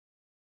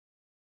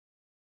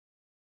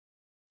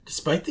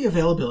Despite the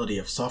availability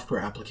of software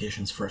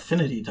applications for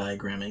affinity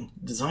diagramming,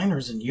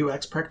 designers and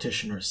UX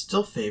practitioners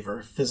still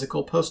favor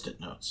physical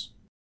post-it notes.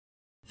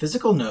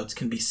 Physical notes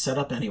can be set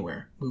up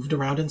anywhere, moved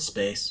around in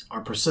space,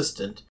 are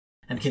persistent,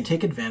 and can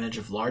take advantage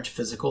of large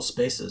physical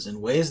spaces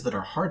in ways that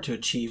are hard to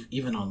achieve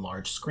even on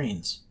large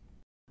screens.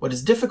 What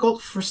is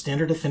difficult for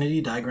standard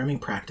affinity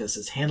diagramming practice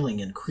is handling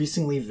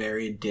increasingly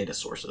varied data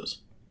sources.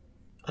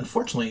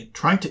 Unfortunately,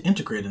 trying to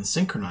integrate and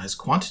synchronize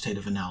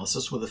quantitative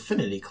analysis with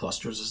affinity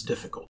clusters is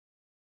difficult.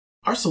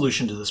 Our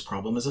solution to this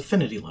problem is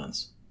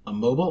AffinityLens, a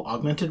mobile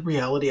augmented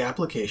reality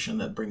application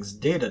that brings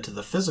data to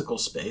the physical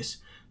space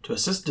to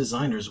assist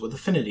designers with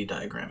affinity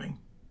diagramming.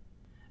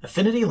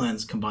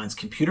 AffinityLens combines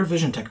computer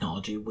vision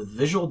technology with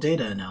visual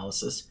data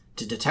analysis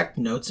to detect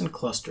notes and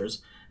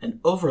clusters and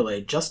overlay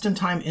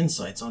just-in-time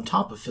insights on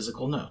top of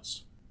physical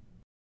notes.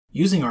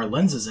 Using our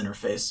Lenses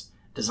interface,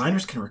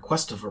 designers can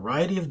request a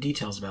variety of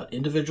details about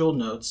individual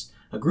notes,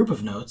 a group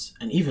of notes,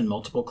 and even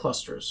multiple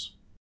clusters.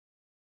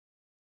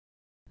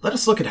 Let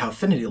us look at how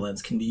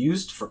AffinityLens can be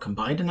used for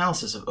combined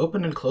analysis of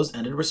open and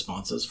closed-ended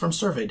responses from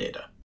survey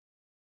data.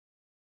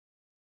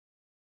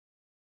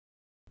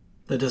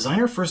 The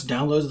designer first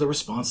downloads the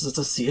responses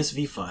as a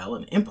CSV file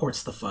and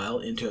imports the file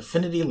into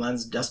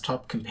AffinityLens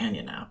desktop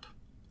companion app.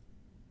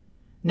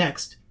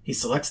 Next, he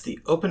selects the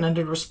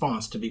open-ended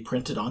response to be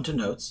printed onto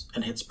notes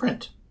and hits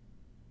print.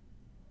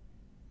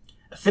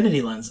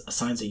 AffinityLens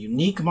assigns a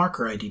unique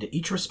marker ID to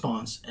each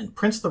response and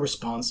prints the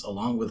response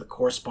along with the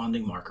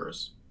corresponding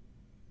markers.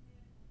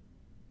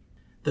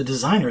 The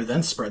designer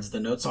then spreads the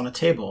notes on a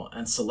table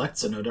and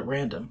selects a note at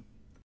random.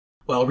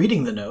 While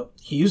reading the note,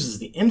 he uses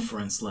the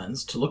inference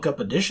lens to look up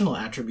additional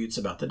attributes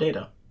about the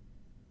data.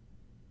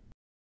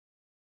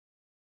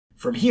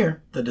 From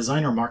here, the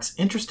designer marks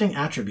interesting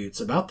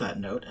attributes about that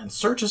note and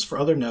searches for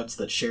other notes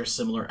that share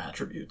similar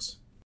attributes.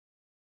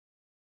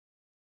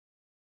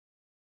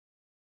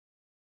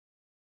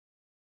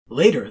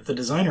 Later, the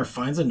designer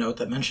finds a note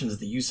that mentions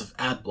the use of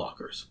ad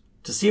blockers.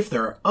 To see if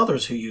there are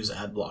others who use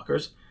ad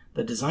blockers,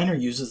 the designer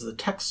uses the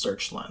text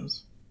search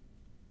lens.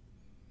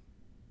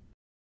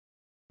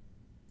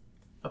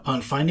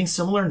 Upon finding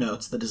similar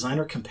notes, the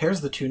designer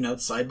compares the two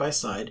notes side by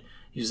side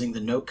using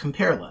the Note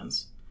Compare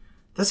lens.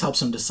 This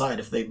helps him decide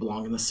if they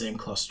belong in the same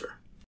cluster.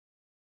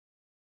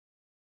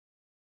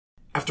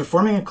 After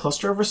forming a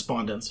cluster of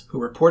respondents who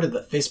reported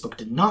that Facebook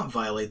did not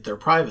violate their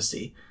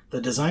privacy,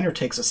 the designer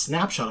takes a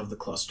snapshot of the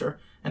cluster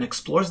and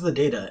explores the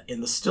data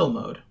in the still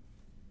mode.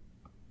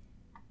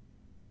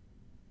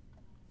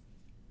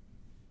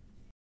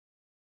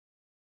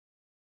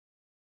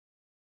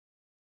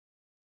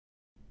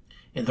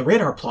 In the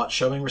radar plot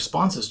showing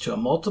responses to a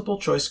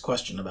multiple-choice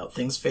question about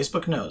things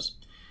Facebook knows,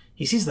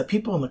 he sees that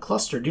people in the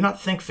cluster do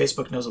not think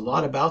Facebook knows a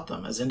lot about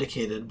them, as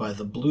indicated by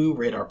the blue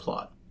radar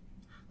plot.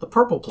 The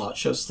purple plot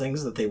shows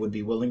things that they would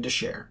be willing to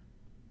share.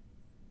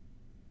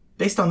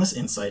 Based on this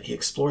insight, he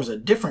explores a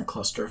different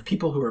cluster of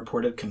people who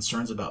reported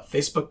concerns about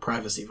Facebook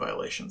privacy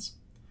violations.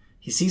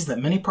 He sees that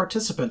many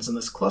participants in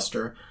this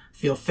cluster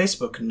feel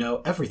Facebook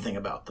know everything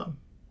about them.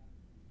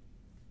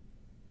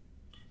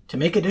 To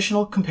make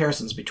additional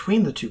comparisons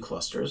between the two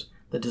clusters,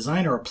 the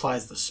designer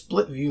applies the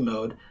split view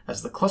mode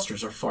as the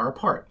clusters are far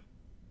apart.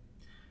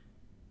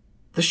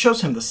 This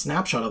shows him the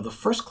snapshot of the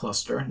first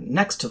cluster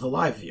next to the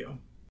live view.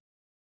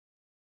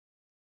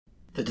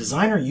 The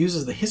designer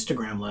uses the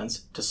histogram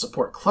lens to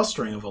support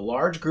clustering of a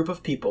large group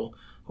of people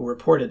who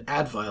reported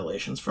ad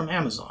violations from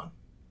Amazon.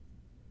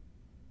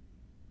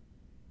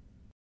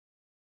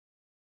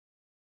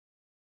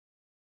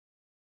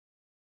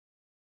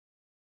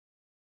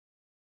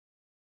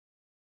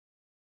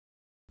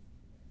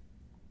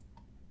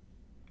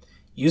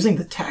 Using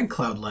the tag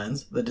cloud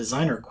lens, the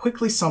designer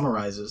quickly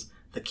summarizes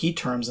the key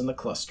terms in the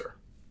cluster.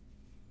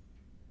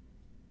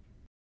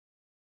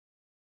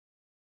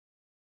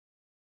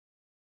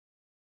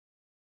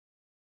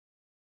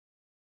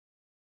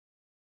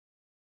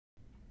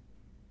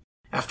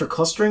 After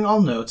clustering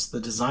all notes, the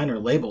designer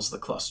labels the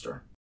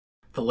cluster.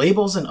 The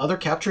labels and other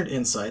captured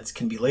insights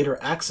can be later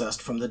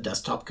accessed from the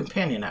desktop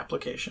companion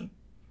application.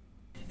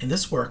 In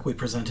this work, we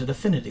presented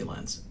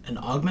AffinityLens, an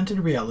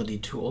augmented reality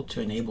tool to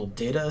enable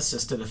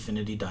data-assisted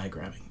affinity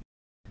diagramming.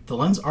 The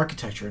lens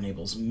architecture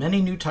enables many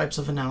new types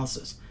of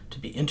analysis to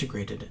be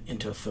integrated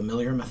into a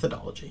familiar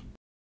methodology.